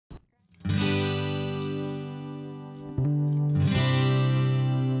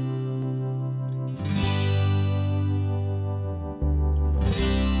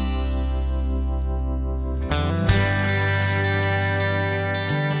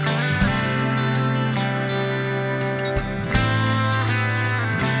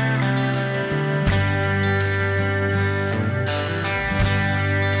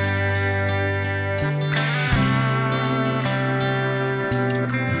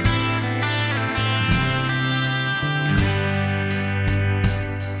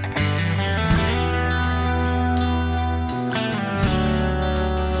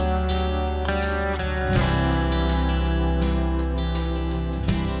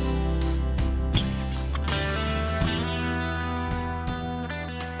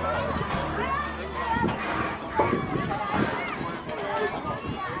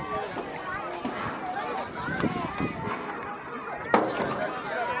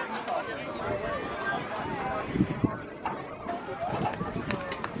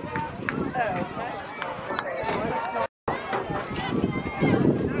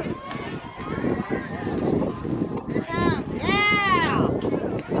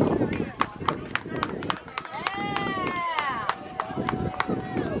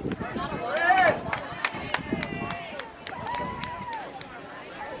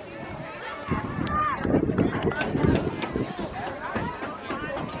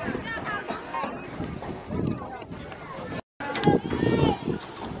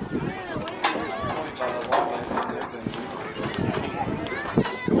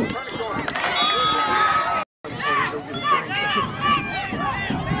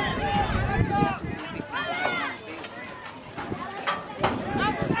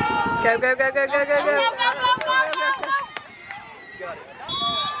Go, go, go, go, go, go, go. Got it.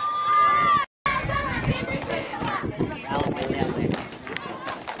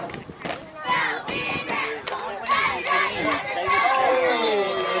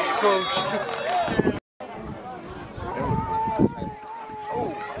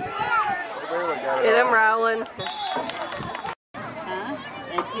 Get him, Rylan. Huh?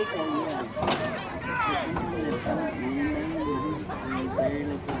 That takes a year.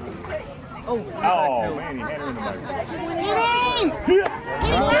 Oh man, he had her in the boat.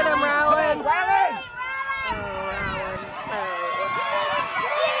 Get him, Rylan. Rylan!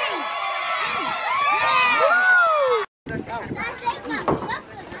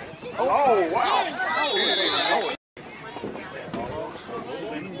 Oh, wow. She didn't even know it.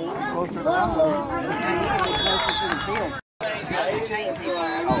 Closer to the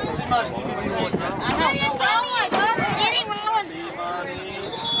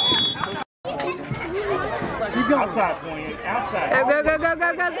outside 28, outside. Go, go, go, go, go,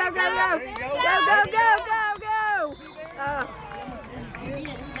 go, go, go, go. Go, go, go, go, go.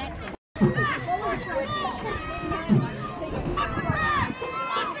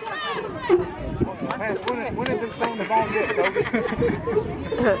 When is it throwing the ball yet, Toby?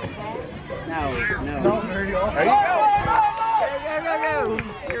 No. There you go. Go, go, go.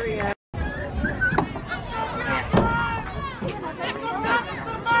 Here we go.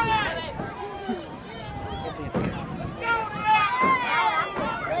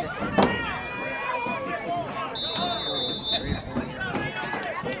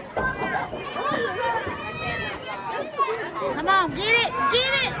 Come on, get it,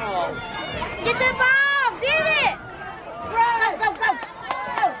 get it. Get the ball, get it. Go, go, go,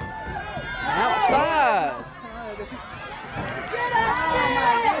 go. Outside. Get up.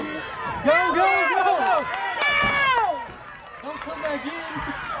 Go, go, go. Don't come back in.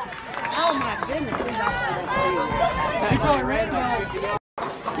 Oh my goodness. He's going red.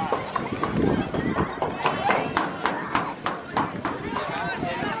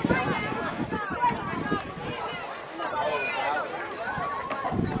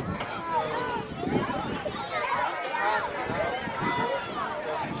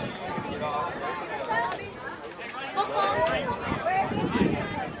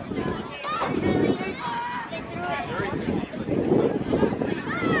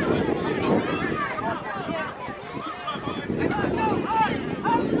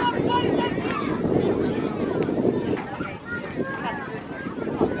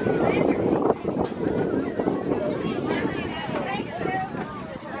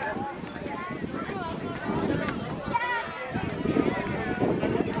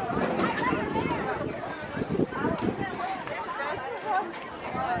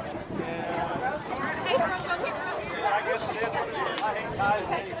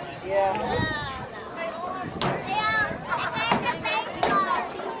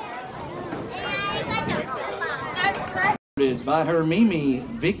 By her Mimi,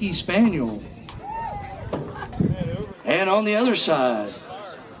 Vicky Spaniel. And on the other side,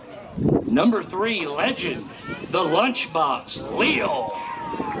 number 3, legend, the Lunchbox, Leo.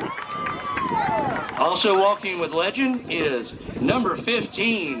 Also walking with legend is number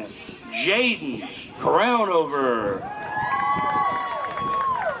 15, Jaden Crownover.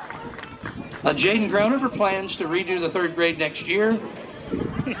 Jaden Crownover plans to redo the 3rd grade next year.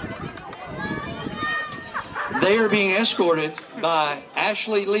 They are being escorted by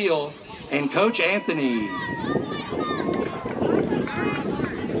Ashley Leal and Coach Anthony.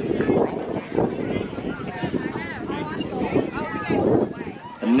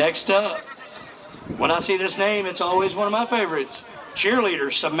 Next up, when I see this name, it's always one of my favorites.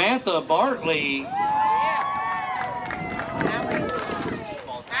 Cheerleader Samantha Bartley.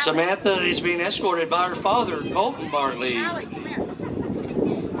 Samantha is being escorted by her father, Colton Bartley.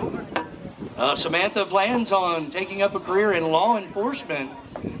 Samantha plans on taking up a career in law enforcement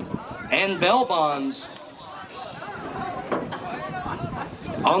and bail bonds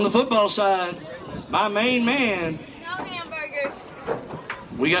On the football side, my main man. No hamburgers.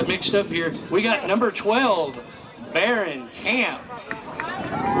 We got mixed up here. We got number 12, Baron Camp.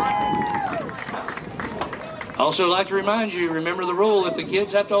 Also like to remind you, remember the rule, if the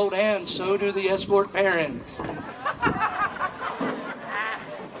kids have to hold hands, so do the escort parents.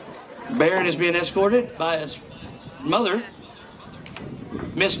 Baron is being escorted by his mother,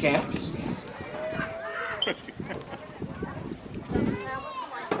 Miss Camp.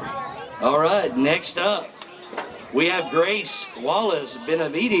 All right, next up, we have Grace Wallace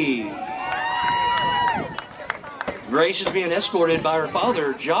Benavides. Grace is being escorted by her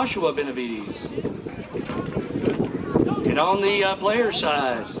father, Joshua Benavides. And on the player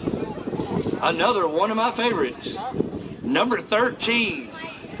side, another one of my favorites, number 13,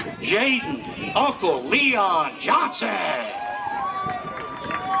 Jaden Uncle Leon Johnson.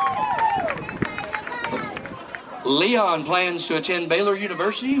 Leon plans to attend Baylor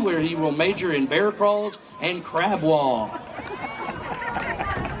University, where he will major in bear crawls and crab wall.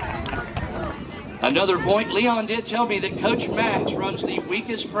 Another point, Leon did tell me that Coach Max runs the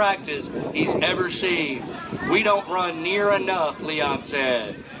weakest practice he's ever seen. We don't run near enough, Leon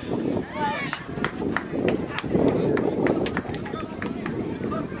said.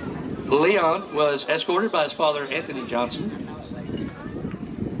 Leon was escorted by his father, Anthony Johnson.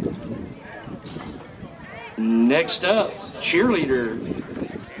 Next up, cheerleader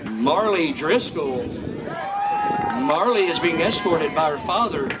Marley Driscoll. Marley is being escorted by her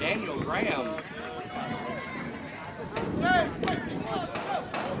father, Daniel Graham.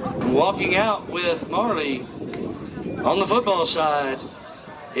 Walking out with Marley on the football side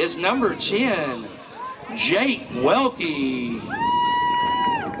is number 10, Jake Welke.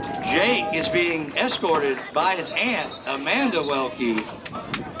 Jake is being escorted by his aunt, Amanda Welke.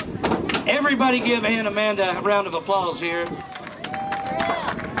 Everybody give Aunt Amanda a round of applause here.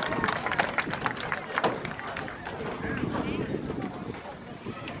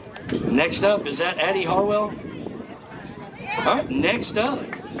 Next up, is that Addie Harwell? All right, next up,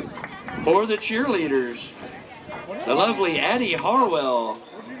 for the cheerleaders, the lovely Addie Harwell.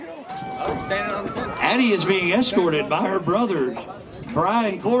 Addie is being escorted by her brothers,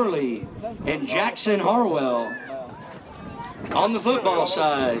 Brian Corley and Jackson Harwell. On the football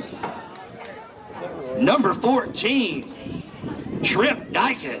side, number 14, Trip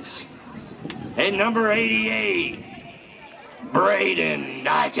Dykes, and number 88, Braden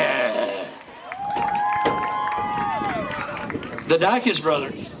Dykes. The Dykes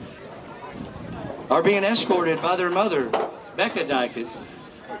brothers are being escorted by their mother, Becca Dykes.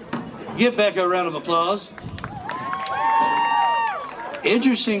 Give Becca a round of applause.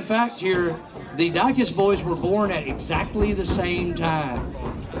 Interesting fact here, the Dykes boys were born at exactly the same time.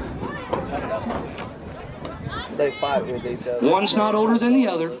 They fight with each other. One's not older than the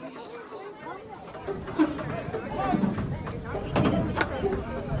other.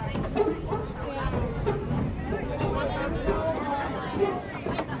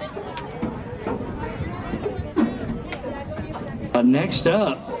 Next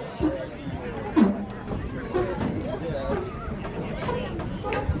up,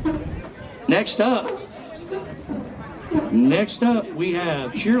 we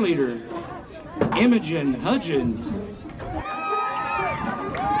have cheerleader Imogen Hudgens.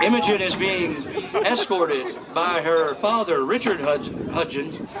 Imogen is being escorted by her father, Richard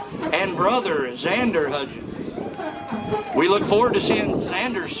Hudgens, and brother, Xander Hudgens. We look forward to seeing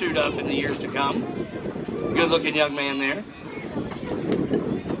Xander suit up in the years to come. Good-looking young man there.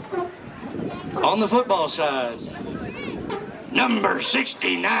 On the football side, number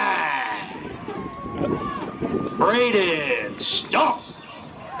 69, Braden Stock,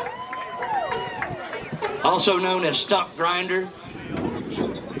 also known as Stock Grinder.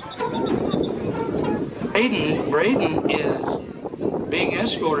 Braden is being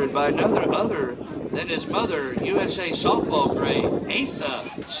escorted by none other than his mother, USA softball great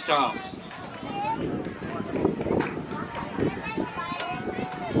Asa Stump.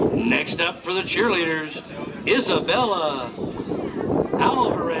 Next up for the cheerleaders, Isabella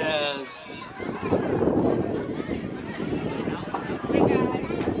Alvarez.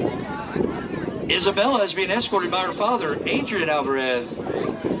 Isabella is being escorted by her father, Adrian Alvarez.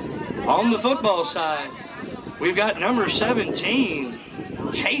 On the football side, we've got number 17,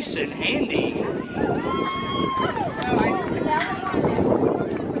 Kason Handy.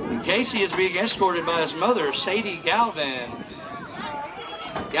 Casey is being escorted by his mother, Sadie Galvan.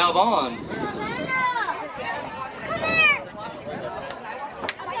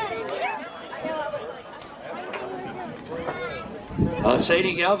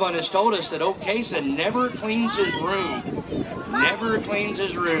 Sadie Galvan has told us that old Kason never cleans his room. never cleans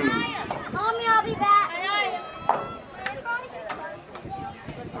his room. Mommy, I'll be back.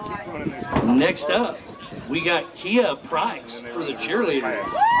 Next up, we got Kia Price for the cheerleader.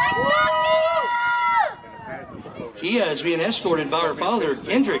 Kia is being escorted by her father,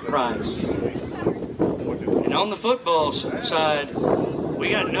 Kendrick Price. And on the football side, we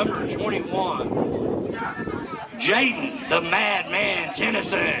got number 21, Jaden, the Madman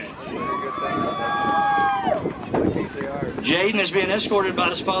Tennyson. Jaden is being escorted by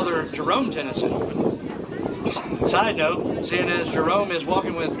his father, Jerome Tennyson. Side note, seeing as Jerome is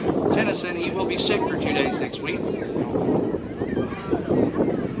walking with Tennyson, he will be sick for 2 days next week.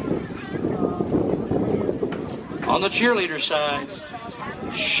 On the cheerleader side,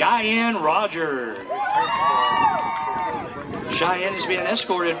 Cheyenne Rogers. Cheyenne is being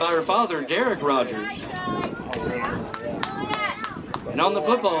escorted by her father, Derek Rogers. And on the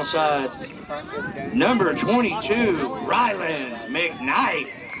football side, number 22, Rylan McKnight.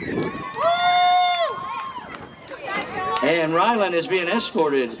 And Rylan is being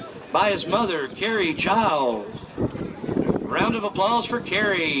escorted by his mother, Carrie Childs. Round of applause for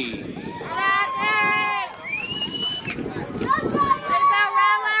Carrie.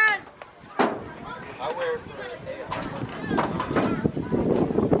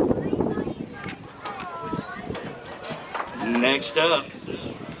 Next up,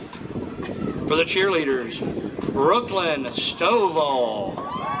 for the cheerleaders, Brooklyn Stovall.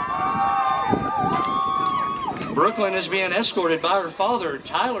 Brooklyn is being escorted by her father,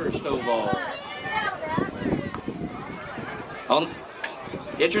 Tyler Stovall.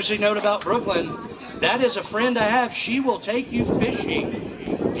 Interesting note about Brooklyn, that is a friend I have. She will take you fishing.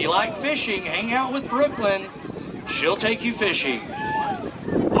 If you like fishing, hang out with Brooklyn. She'll take you fishing.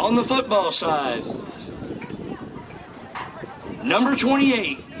 On the football side, number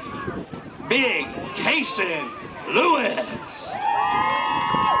 28, Big Kason Lewis.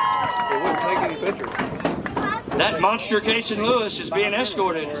 They wouldn't take any pictures. That monster Kason Lewis is being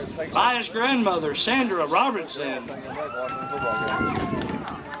escorted by his grandmother, Sandra Robertson.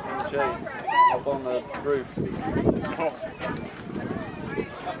 Up on the roof.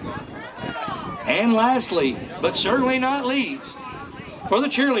 And lastly, but certainly not least, for the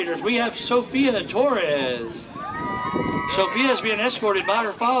cheerleaders, we have Sophia Torres. Sophia is being escorted by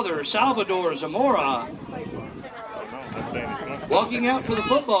her father, Salvador Zamora. Walking out for the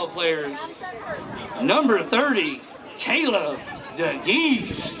football players, number 30, Caleb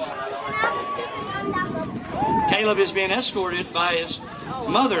DeGeest. Caleb is being escorted by his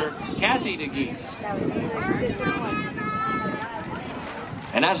mother, Kathy DeGeest.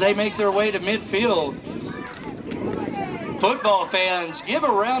 And as they make their way to midfield, football fans, give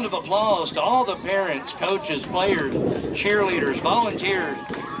a round of applause to all the parents, coaches, players, cheerleaders, volunteers,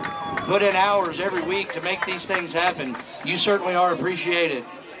 put in hours every week to make these things happen. You certainly are appreciated.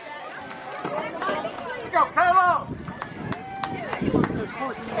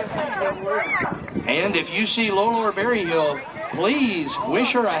 And if you see Lola Berryhill, please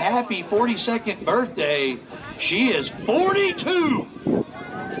wish her a happy 42nd birthday. She is 42.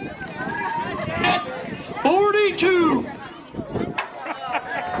 42.